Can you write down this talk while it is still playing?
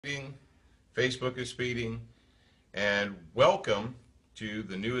Speeding, Facebook is speeding, and welcome to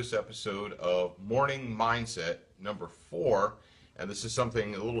the newest episode of Morning Mindset number 4. And this is a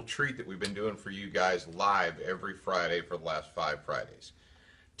little treat that we've been doing for you guys live every Friday for the last 5 Fridays.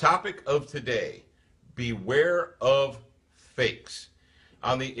 Topic of today: beware of fakes.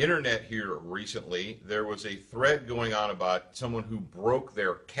 On the internet here recently, there was a thread going on about someone who broke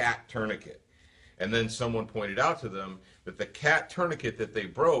their cat tourniquet. And then someone pointed out to them that the cat tourniquet that they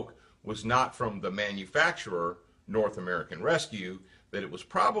broke was not from the manufacturer, North American Rescue, that it was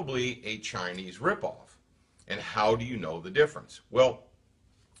probably a Chinese ripoff. And how do you know the difference? Well,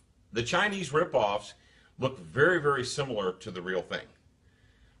 the Chinese ripoffs look very, very similar to the real thing.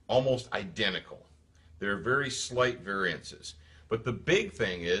 Almost identical. There are very slight variances. But the big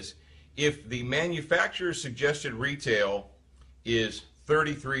thing is, if the manufacturer's suggested retail is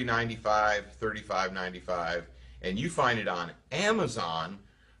 $33.95, $35.95, and you find it on Amazon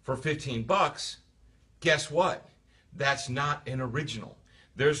for 15 bucks, guess what? That's not an original.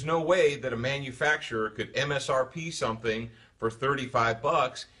 There's no way that a manufacturer could MSRP something for 35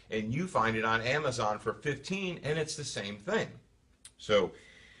 bucks and you find it on Amazon for 15 and it's the same thing. So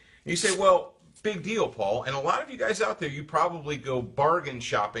you say, well, big deal, Paul. And a lot of you guys out there, you probably go bargain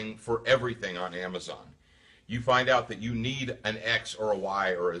shopping for everything on Amazon. You find out that you need an X or a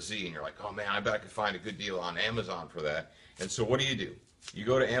Y or a Z, and you're like, oh man, I bet I could find a good deal on Amazon for that. And so what do? You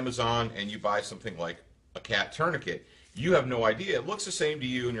go to Amazon and you buy something like a cat tourniquet. You have no idea. It looks the same to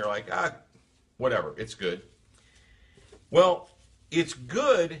you, and you're like, whatever, it's good. Well, it's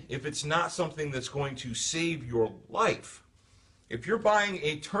good if it's not something that's going to save your life. If you're buying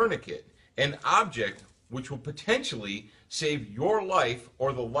a tourniquet, an object which will potentially save your life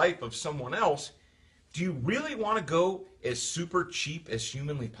or the life of someone else, do you really want to go as super cheap as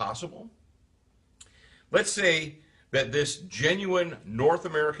humanly possible? Let's say that this genuine North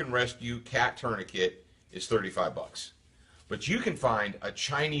American Rescue cat tourniquet is 35 bucks. But you can find a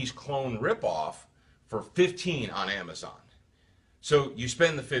Chinese clone ripoff for 15 on Amazon. So you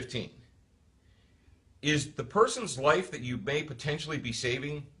spend the 15. Is the person's life that you may potentially be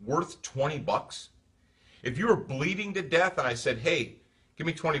saving worth 20 bucks? If you were bleeding to death and I said, hey, give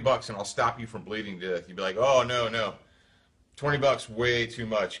me 20 bucks and I'll stop you from bleeding to death, you'd be like, oh, no. 20 bucks, way too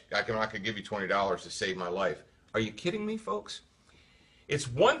much. I'm not going to give you $20 to save my life. Are you kidding me, folks? It's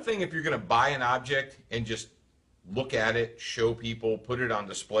one thing if you're going to buy an object and just look at it, show people, put it on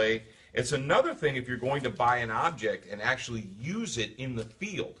display. It's another thing if you're going to buy an object and actually use it in the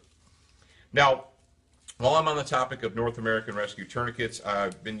field. Now, while I'm on the topic of North American Rescue tourniquets,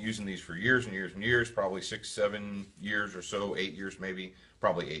 I've been using these for years and years and years, probably 6, 7 years or so, 8 years maybe,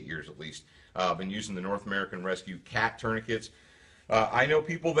 probably 8 years at least. I've been using the North American Rescue cat tourniquets. I know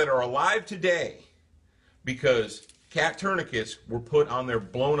people that are alive today because cat tourniquets were put on their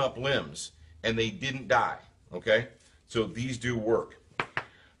blown up limbs and they didn't die, okay? So these do work.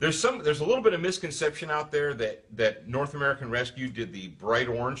 There's a little bit of misconception out there that North American Rescue did the bright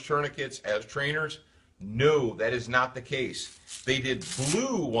orange tourniquets as trainers. No, that is not the case. They did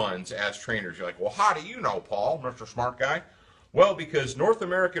blue ones as trainers. You're like, well, how do you know, Paul, Mr. Smart Guy? Well, because North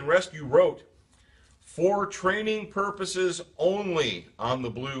American Rescue wrote, for training purposes only on the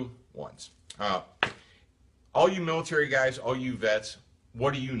blue ones. All you military guys, all you vets,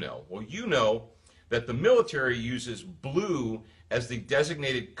 what do you know? Well, you know that the military uses blue as the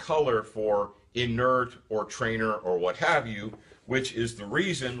designated color for inert or trainer or what have you, which is the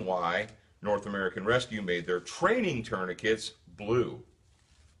reason why North American Rescue made their training tourniquets blue.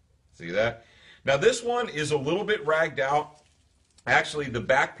 See that? Now this one is a little bit ragged out. Actually, the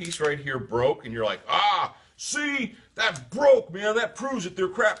back piece right here broke, and you're like, see, that broke, man. That proves that they're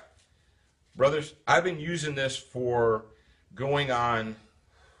crap. Brothers, I've been using this for going on,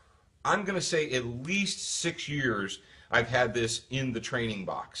 I'm going to say at least 6 years I've had this in the training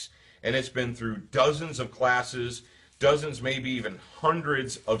box. And it's been through dozens of classes, dozens, maybe even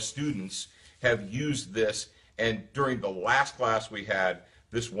hundreds of students have used this, and during the last class we had,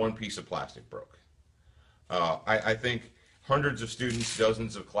 this one piece of plastic broke. I think hundreds of students,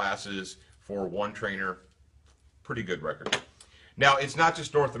 dozens of classes for one trainer, pretty good record. Now, it's not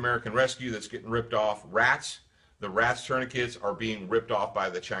just North American Rescue that's getting ripped off. The rats tourniquets are being ripped off by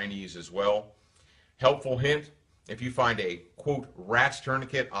the Chinese as well. Helpful hint, if you find a, quote, rats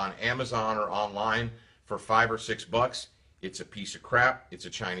tourniquet on Amazon or online for 5 or 6 bucks, it's a piece of crap. It's a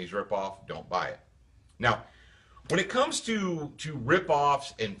Chinese ripoff. Don't buy it. Now, when it comes to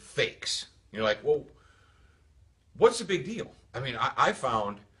ripoffs and fakes, you're like, well, what's the big deal? I mean, I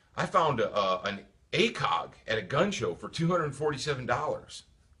found an ACOG at a gun show for $247.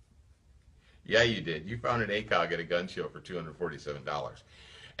 Yeah, you did. You found an ACOG at a gun show for $247.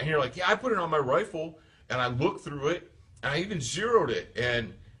 And you're like, yeah, I put it on my rifle, and I looked through it, and I even zeroed it,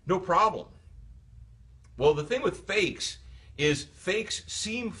 and no problem. Well, the thing with fakes is fakes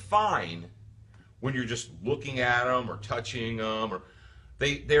seem fine when you're just looking at them or touching them, or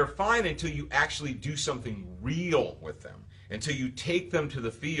they're fine until you actually do something real with them, until you take them to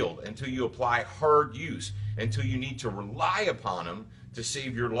the field, until you apply hard use, until you need to rely upon them to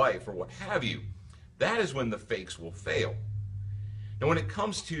save your life or what have you. That is when the fakes will fail. Now, when it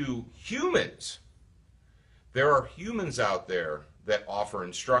comes to humans, there are humans out there that offer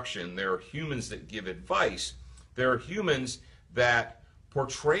instruction. There are humans that give advice. There are humans that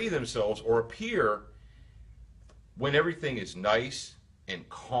portray themselves or appear when everything is nice and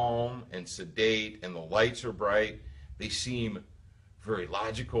calm and sedate and the lights are bright. They seem very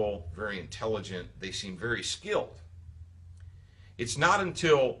logical, very intelligent. They seem very skilled. It's not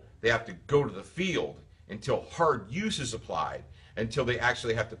until they have to go to the field, until hard use is applied, until they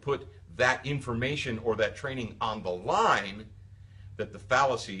actually have to put that information or that training on the line, that the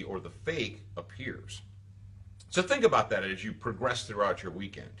fallacy or the fake appears. So think about that as you progress throughout your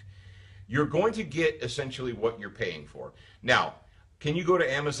weekend. You're going to get essentially what you're paying for. Now, can you go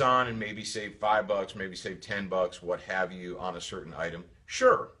to Amazon and maybe save $5, maybe save $10, what have you, on a certain item?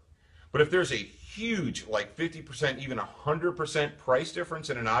 Sure. But if there's a huge, like 50%, even 100% price difference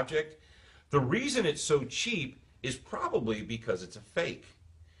in an object, the reason it's so cheap is probably because it's a fake.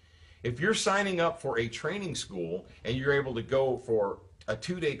 If you're signing up for a training school and you're able to go for a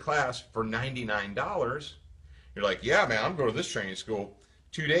 2-day class for $99, you're like, yeah, man, I'm going to this training school,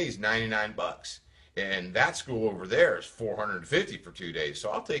 2 days, $99. And that school over there is $450 for 2 days,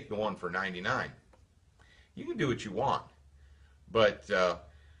 so I'll take the one for $99. You can do what you want. But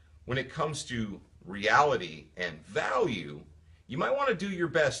when it comes to reality and value, you might want to do your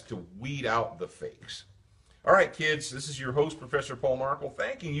best to weed out the fakes. All right, kids, this is your host, Professor Paul Markle,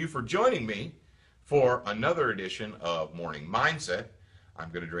 thanking you for joining me for another edition of Morning Mindset.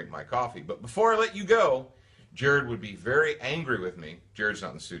 I'm going to drink my coffee. But before I let you go, Jared would be very angry with me. Jared's not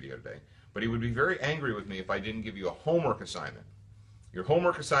in the studio today, but he would be very angry with me if I didn't give you a homework assignment. Your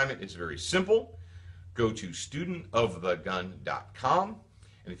homework assignment is very simple. Go to studentofthegun.com,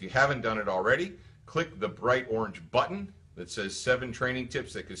 and if you haven't done it already, click the bright orange button that says 7 training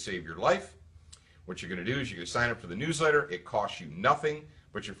tips that could save your life. What you're going to do is you're going to sign up for the newsletter. It costs you nothing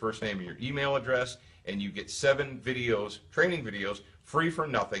but your first name and your email address, and you get 7 videos, training videos, free for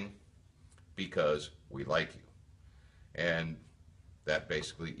nothing because we like you. And that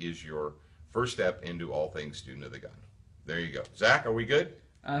basically is your first step into all things Student of the Gun. There you go. Zach, are we good?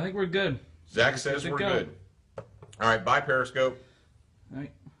 I think we're good. Zach says we're good. All right, bye, Periscope. All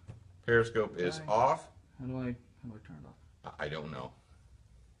right. Periscope is off. How do I turn it off? I don't know.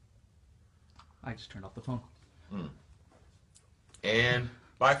 I just turned off the phone. And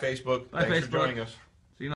bye, Facebook. Bye, Thanks Facebook. for joining us.